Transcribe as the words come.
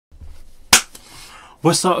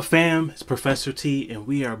What's up, fam? It's Professor T, and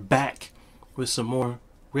we are back with some more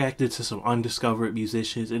reacting to some undiscovered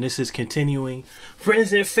musicians, and this is continuing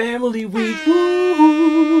Friends and Family Week.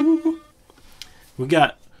 Woo! We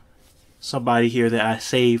got somebody here that I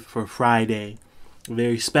saved for Friday, a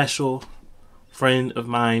very special friend of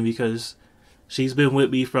mine, because she's been with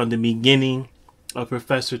me from the beginning of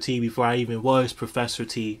Professor T, before I even was Professor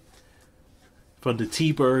T, from the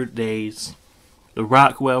T-Bird days, the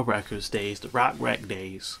Rockwell Records days, the Rock Rec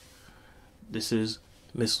days. This is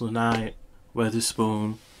Miss Linai,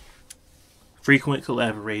 Weatherspoon, frequent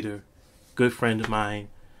collaborator, good friend of mine,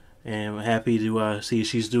 and I'm happy to see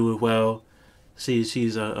she's doing well. See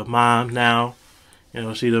she's a mom now. You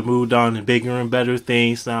know, she's moved on to bigger and better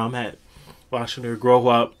things now. I'm watching her grow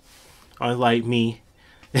up, unlike me.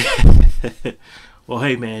 Well,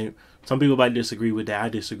 hey man, some people might disagree with that. I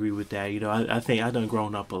disagree with that. You know, I think I've done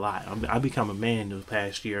grown up a lot. I've become a man the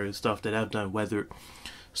past year and stuff that I've done weathered.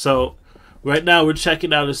 So right now we're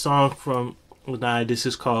checking out a song from Linai. This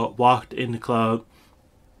is called Walked in the Club.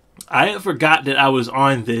 I had forgot that I was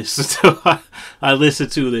on this until I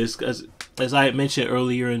listened to this, because as I had mentioned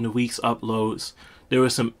earlier in the week's uploads, there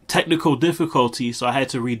was some technical difficulties, so I had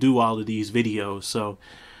to redo all of these videos. So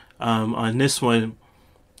on this one,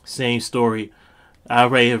 same story. I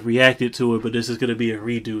already have reacted to it, but this is going to be a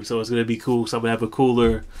redo, so it's going to be cool. So I'm going to have a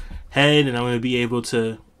cooler head, and I'm going to be able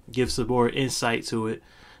to give some more insight to it.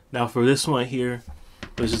 Now for this one here,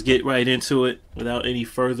 let's just get right into it without any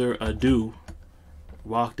further ado.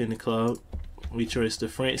 Walked in the Club, featuring Mr.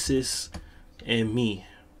 Francis and me.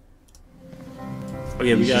 Oh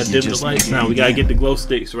yeah, we gotta dim the lights now. We gotta get the glow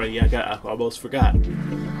sticks ready. I almost forgot.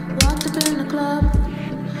 Walked up in the club,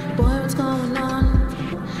 boy, what's going on?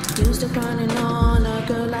 Used to fronting on a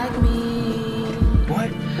girl like me.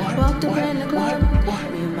 What? Walked up in the club,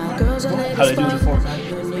 me and my girls are ladies. How they do the format?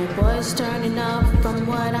 You and your boys turning up from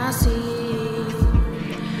what I see.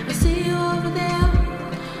 I see you over there,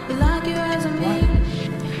 you like your eyes on me.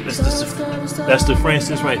 That's the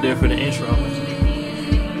Francis right there for the intro.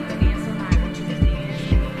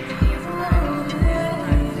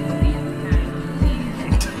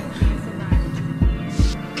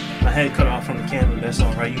 My head cut off from the camera, that's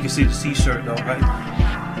alright. You can see the t-shirt though, right?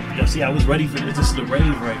 Y'all see I was ready for this. This is the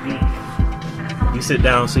rave right here. You sit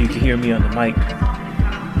down so you can hear me on the mic.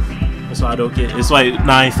 That's why I don't get, it's like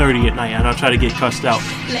 9:30 at night and I try to get cussed out.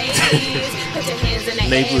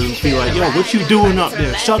 Neighbors will be like, yo, what you doing up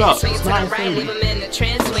there? Shut up, it's 9:30. So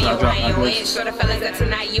I drop my voice. The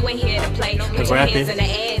rapping.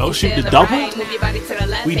 Oh shoot, the double?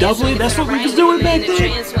 We doubling? That's what we was doing back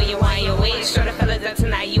then?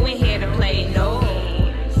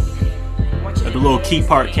 The little key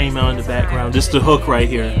part came out in the background. Just the hook right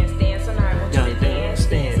here. Gotta dance,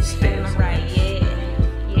 dance, dance.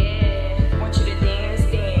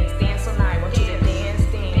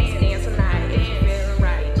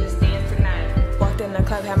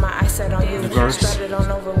 Had my eyes set on you. Started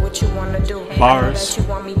on over what you wanna do. Bars. You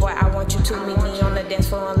want me, boy, I want you to meet me on the dance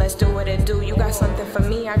floor and let's do what it do. You got something for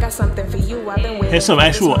me, I got something for you. I've been waiting. There's some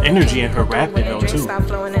actual energy in her rapping though too.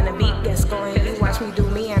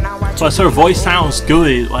 Plus her voice sounds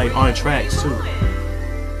good like on tracks too.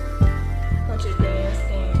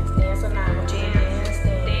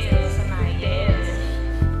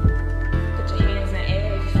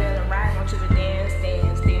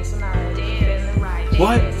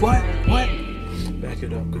 What? Back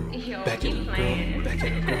it up, girl. Back it up, girl. Back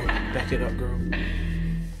it up, girl. Back it up, girl.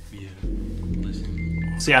 Yeah.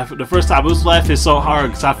 Listen. See, the first time I was laughing so hard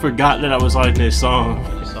because I forgot that I was on this song.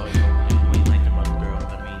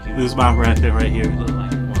 This is my rapping right here.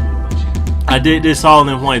 I did this all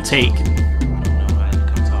in one take.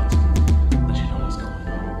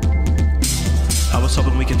 I was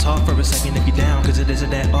hoping we could talk for a second if you're down, cause it isn't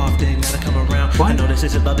that often, gotta come around. What? I know this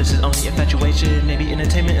isn't love, this is only infatuation. Maybe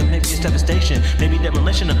entertainment and maybe it's devastation. Maybe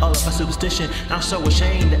demolition of all of my superstition. I'm so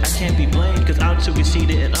ashamed that I can't be blamed, cause I'm too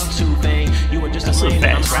conceited and I'm too vain. You are just a lame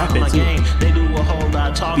and I'm trying my game. They do a whole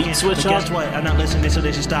lot of talking, but guess what? I'm not listening, so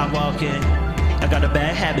they should stop walking. I got a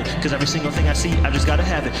bad habit, cause every single thing I see, I just gotta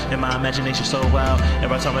have it. And my imagination's so wild.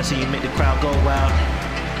 Every time I see you make the crowd go wild.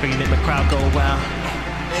 Girl, you make the crowd go wild.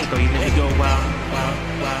 Girl, you make me go wild.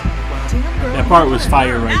 That part was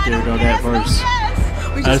fire right there though, that verse.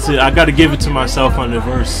 That's it. I gotta give it to myself on the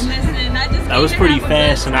verse. That was pretty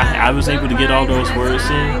fast and I was able to get all those words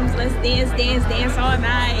in. Let's dance all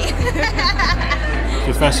night.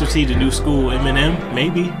 Professor T, the new school Eminem,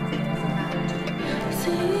 maybe.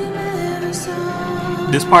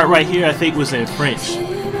 This part right here I think was in French,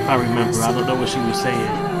 if I remember. I don't know what she was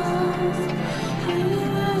saying.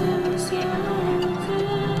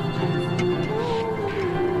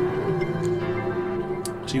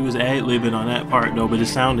 She was ad-libbing on that part though, but it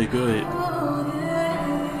sounded good.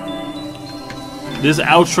 This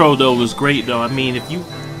outro though was great though. I mean, if you,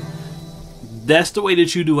 that's the way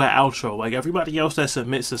that you do an outro. Like everybody else that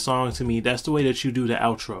submits a song to me, that's the way that you do the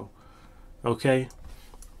outro. Okay?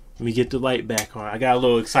 Let me get the light back on. I got a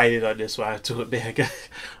little excited on this, so I took it back.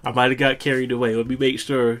 I might have got carried away. Let me make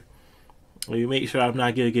sure I'm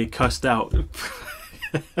not gonna get cussed out.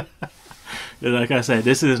 Like I said,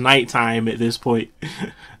 this is nighttime at this point.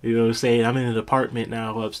 You know what I'm saying? I'm in an apartment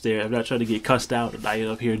now upstairs. I'm not trying to get cussed out tonight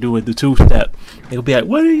up here doing the two-step. They'll be like,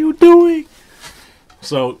 what are you doing?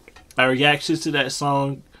 So, my reactions to that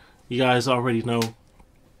song, you guys already know.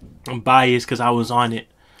 I'm biased because I was on it.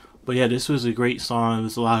 But yeah, this was a great song. It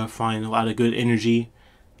was a lot of fun, a lot of good energy,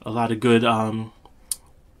 a lot of good,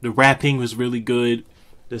 the rapping was really good.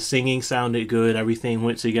 The singing sounded good. Everything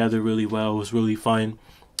went together really well. It was really fun.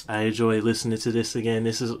 I enjoy listening to this again.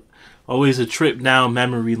 This is always a trip down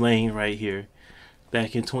memory lane right here.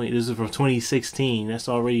 This is from 2016. That's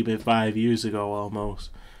already been 5 years ago almost.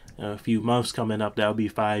 A few months coming up, that'll be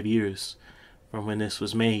 5 years from when this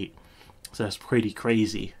was made. So that's pretty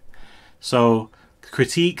crazy. So,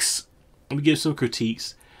 critiques. Let me give some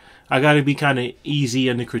critiques. I gotta be kind of easy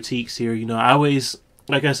on the critiques here. You know, I always,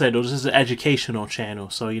 like I said, this is an educational channel.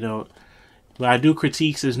 So, you know, when I do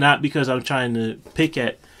critiques, it's not because I'm trying to pick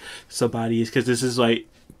at somebody. It's because this is like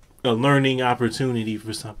a learning opportunity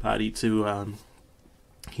for somebody to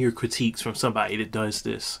hear critiques from somebody that does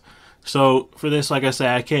this. So for this, like I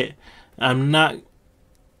said, this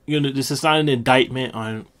is not an indictment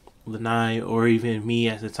on Linai or even me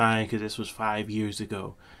at the time, because this was 5 years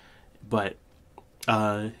ago. But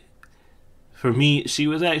for me, she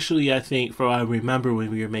was actually, I think, for what I remember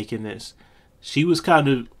when we were making this, she was kind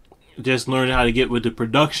of just learning how to get with the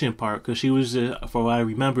production part, because she was, for what I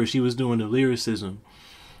remember, she was doing the lyricism.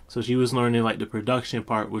 So she was learning like the production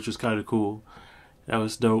part, which was kind of cool. That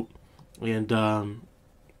was dope. And I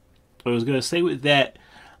was going to say with that,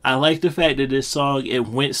 I like the fact that this song, it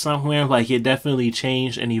went somewhere. Like, it definitely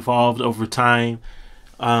changed and evolved over time.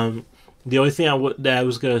 The only thing that I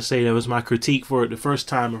was going to say that was my critique for it the first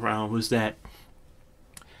time around was that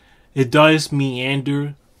it does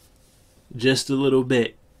meander just a little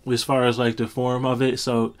bit as far as like the form of it.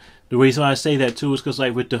 So the reason why I say that too is because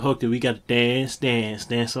like with the hook that we got to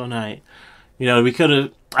dance all night. You know,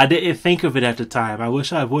 I didn't think of it at the time. I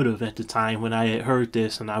wish I would have at the time when I had heard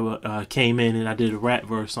this and I came in and I did a rap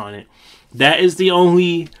verse on it. That is the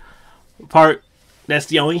only part, that's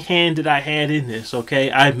the only hand that I had in this,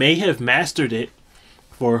 okay? I may have mastered it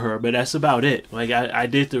for her, but that's about it. Like, I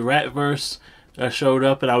did the rap verse, I showed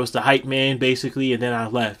up and I was the hype man basically, and then I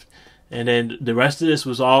left. And then the rest of this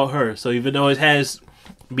was all her. So even though it has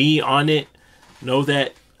me on it, know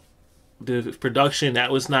that the production,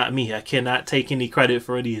 that was not me. I cannot take any credit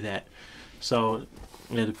for any of that. So,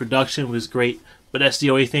 yeah, the production was great. But that's the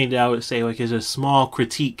only thing that I would say, like, is a small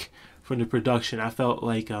critique from the production. I felt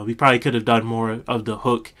like we probably could have done more of the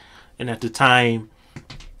hook. And at the time,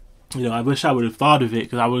 you know, I wish I would have thought of it,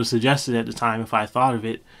 because I would have suggested at the time, if I thought of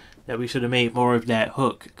it, that we should have made more of that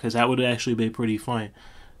hook, because that would have actually been pretty fun.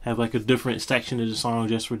 Have like a different section of the song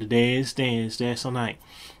just for the dance all night,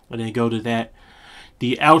 and then go to that.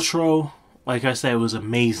 The outro, like I said, was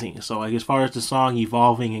amazing. So like as far as the song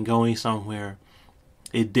evolving and going somewhere,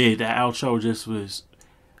 it did. The outro just was,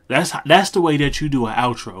 that's the way that you do an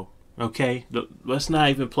outro. Okay, let's not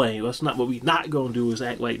even play. What we not gonna do is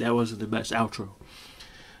act like that wasn't the best outro.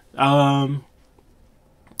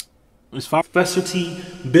 As far as Professor T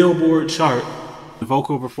Billboard chart, the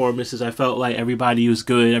vocal performances, I felt like everybody was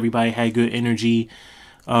good. Everybody had good energy.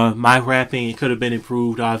 My rapping, it could have been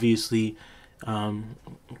improved, obviously,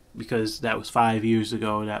 because that was 5 years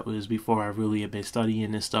ago. That was before I really had been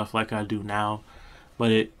studying this stuff like I do now.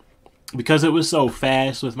 But because it was so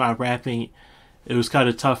fast with my rapping, it was kind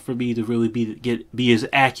of tough for me to really be as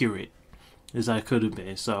accurate as I could have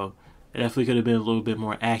been. So it definitely could have been a little bit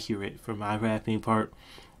more accurate for my rapping part.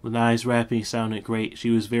 Linai's rapping sounded great.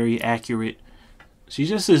 She was very accurate. She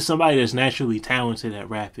just is somebody that's naturally talented at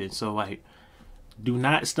rapping. So, like, do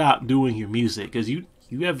not stop doing your music, because you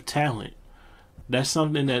have talent. That's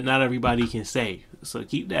something that not everybody can say. So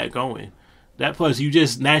keep that going. That plus, you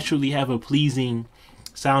just naturally have a pleasing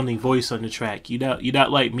sounding voice on the track. You're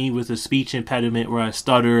not like me with a speech impediment where I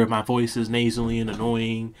stutter and my voice is nasally and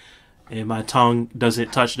annoying, and my tongue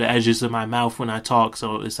doesn't touch the edges of my mouth when I talk,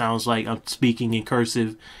 so it sounds like I'm speaking in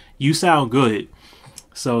cursive. You sound good.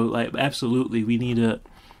 So, like, absolutely, we need to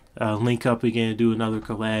link up again and do another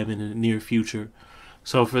collab in the near future.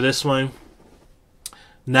 So, for this one,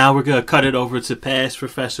 now we're going to cut it over to past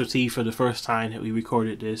Professor T for the first time that we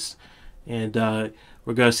recorded this. And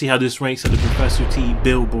we're going to see how this ranks in the Professor T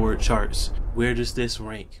Billboard charts. Where does this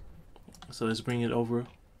rank? So let's bring it over.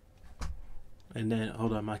 And then,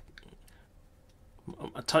 hold on, my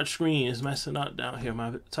touch screen is messing up down here.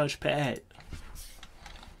 My touch pad.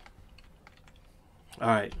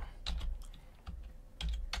 Alright.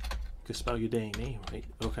 You can spell your dang name right.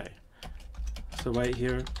 Okay. So right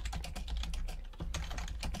here.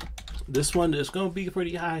 This one is gonna be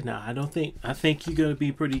pretty high now. I think you're gonna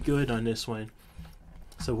be pretty good on this one.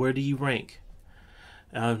 So where do you rank?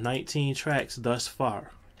 Out of 19 tracks thus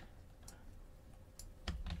far.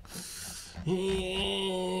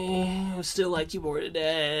 I still like you more than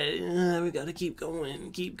that. We gotta keep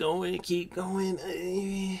going, keep going, keep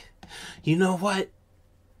going. You know what?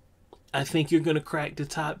 I think you're gonna crack the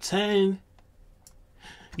top 10.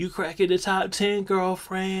 You cracking the top 10,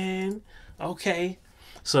 girlfriend. Okay.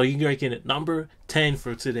 So you're ranking at number 10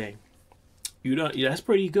 for today. You know, that's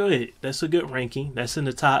pretty good. That's a good ranking. That's in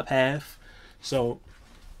the top half. So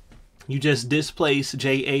you just displaced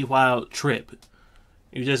J.A. Wild Trip.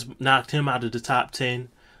 You just knocked him out of the top 10.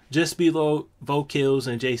 Just below Vocals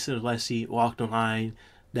and Jason Alessi, Walk the Line.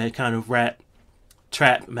 That kind of rap,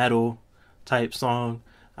 trap, metal type song.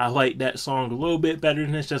 I like that song a little bit better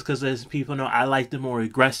than this, just because, as people know, I like the more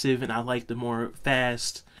aggressive and I like the more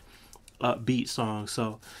fast, upbeat song.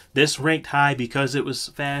 So this ranked high because it was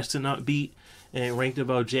fast and upbeat, and it ranked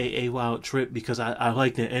above J.A. Wild Trip because I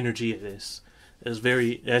like the energy of this.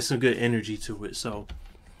 That's some good energy to it. So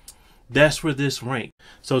that's where this ranked.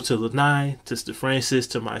 So to Linai, to Mr. Francis,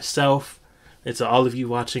 to myself, and to all of you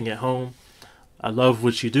watching at home, I love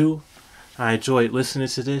what you do. I enjoyed listening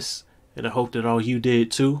to this, and I hope that all you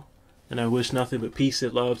did too. And I wish nothing but peace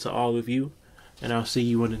and love to all of you. And I'll see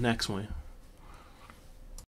you in the next one.